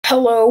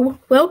Hello,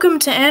 welcome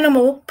to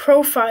Animal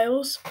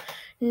Profiles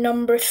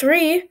number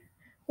 3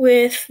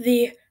 with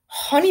the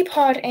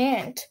Honeypot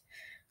Ant.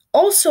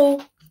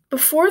 Also,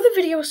 before the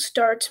video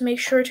starts, make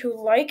sure to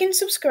like and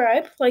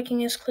subscribe.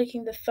 Liking is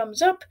clicking the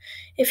thumbs up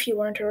if you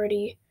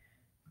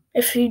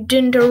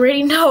didn't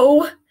already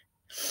know.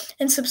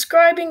 And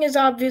subscribing is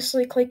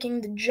obviously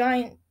clicking the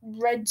giant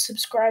red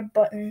subscribe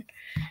button,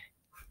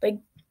 like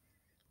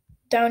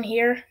down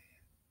here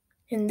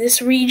in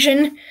this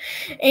region.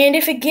 And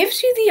if it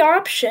gives you the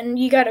option,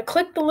 you gotta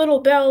click the little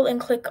bell and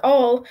click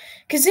all,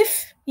 because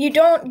if you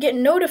don't get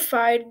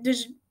notified,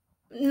 there's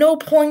no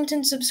point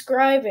in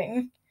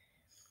subscribing.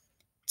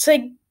 It's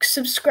like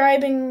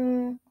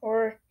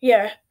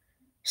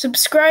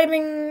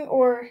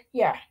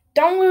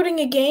downloading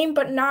a game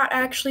but not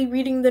actually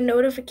reading the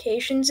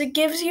notifications it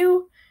gives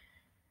you.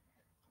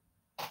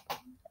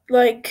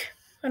 Like,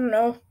 I don't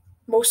know,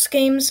 most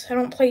games. I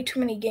don't play too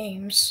many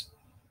games.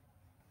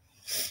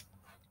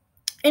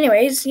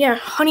 Anyways,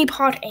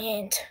 Honeypot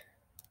Ant.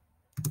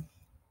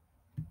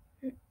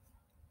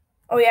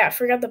 Oh yeah, I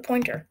forgot the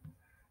pointer.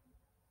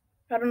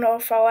 I don't know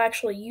if I'll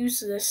actually use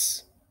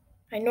this.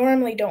 I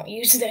normally don't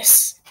use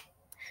this.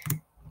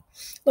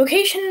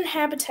 Location and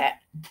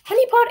habitat.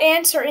 Honeypot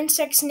ants are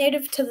insects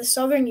native to the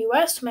southern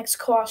U.S.,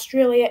 Mexico,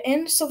 Australia,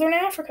 and southern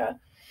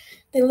Africa.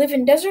 They live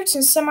in deserts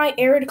and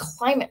semi-arid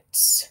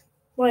climates,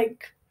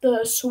 like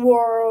the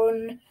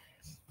Saharan,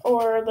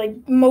 or like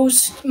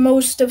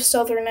most of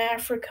southern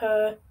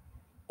Africa,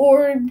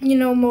 or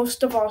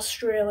most of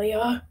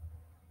Australia.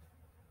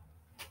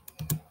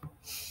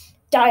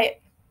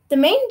 Diet. The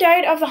main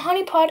diet of the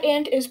honeypot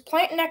ant is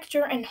plant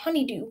nectar and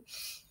honeydew.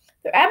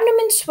 Their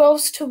abdomen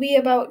swells to be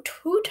about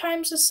 2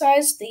 times the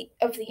size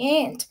of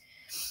the ant.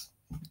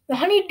 The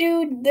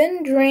honeydew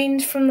then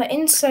drains from the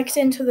insect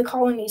into the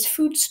colony's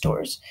food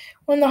stores.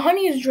 When the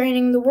honey is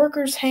draining, the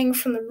workers hang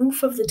from the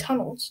roof of the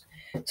tunnels.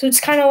 So it's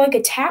kind of like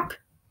a tap,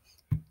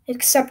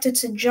 except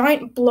it's a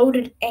giant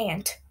bloated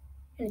ant,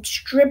 and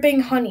it's dripping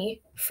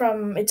honey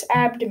from its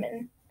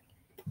abdomen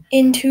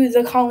into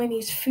the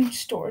colony's food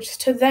stores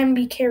to then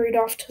be carried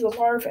off to the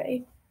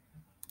larvae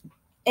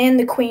and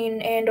the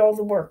queen and all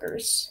the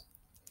workers.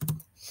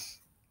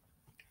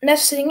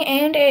 Nesting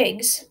and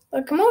eggs.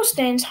 Like most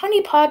ants,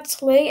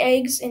 honeypots lay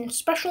eggs in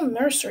special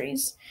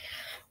nurseries.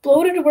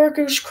 Bloated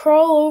workers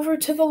crawl over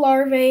to the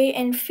larvae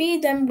and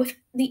feed them with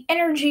the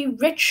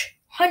energy-rich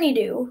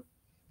honeydew.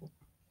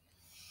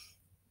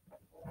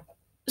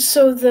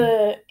 So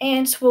the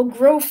ants will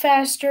grow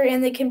faster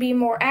and they can be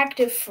more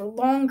active for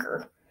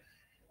longer.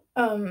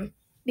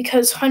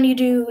 Because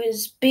honeydew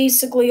is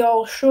basically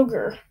all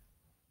sugar.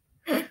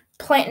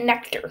 Plant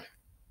nectar,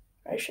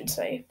 I should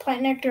say.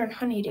 Plant nectar and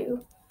honeydew.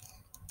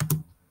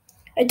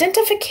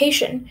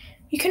 Identification.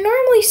 You can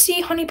normally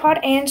see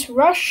honeypot ants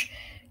rush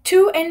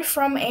to and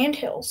from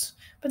anthills,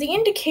 but the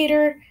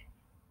indicator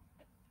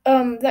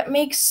that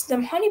makes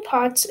them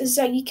honeypots is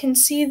that you can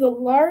see the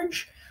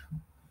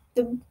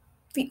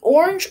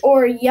orange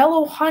or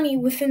yellow honey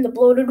within the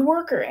bloated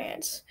worker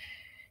ants.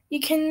 You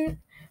can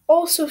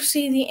also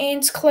see the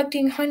ants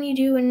collecting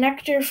honeydew and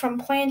nectar from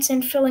plants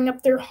and filling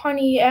up their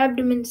honey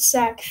abdomen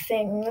sac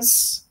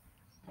things.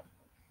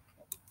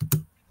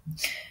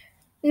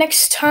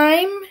 Next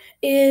time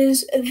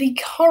is the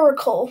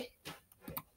coracle.